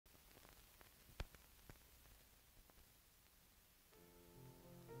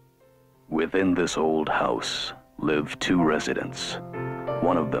Within this old house live two residents.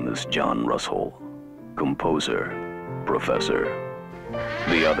 One of them is John Russell, composer, professor.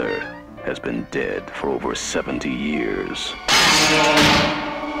 The other has been dead for over 70 years.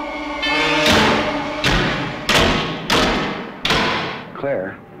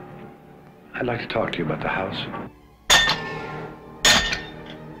 Claire, I'd like to talk to you about the house.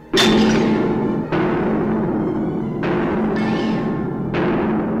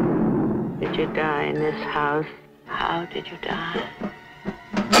 Did you die in this house? How did you die?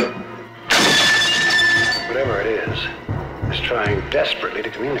 Whatever it is trying desperately to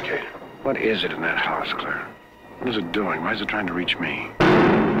communicate. What is it in that house, Claire? What is it doing? Why is it trying to reach me?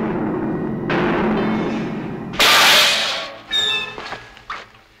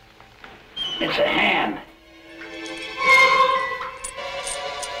 It's a hand.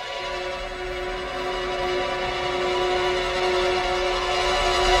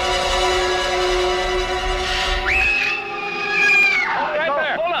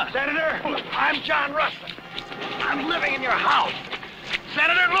 Senator, I'm John Russell. I'm living in your house.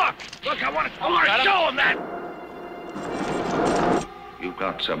 Senator, look, I want to show him that. You've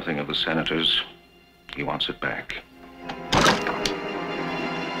got something of the senator's. He wants it back.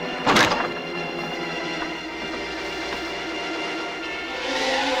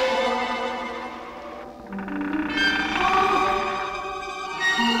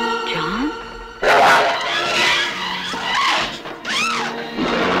 John?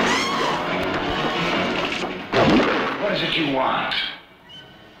 What is it you want?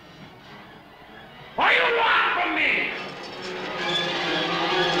 What do you want from me?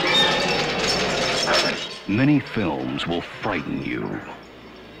 Many films will frighten you,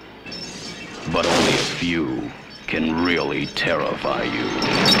 but only a few can really terrify you.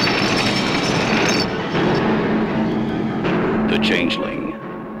 The Changeling,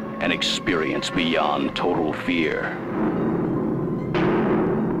 an experience beyond total fear.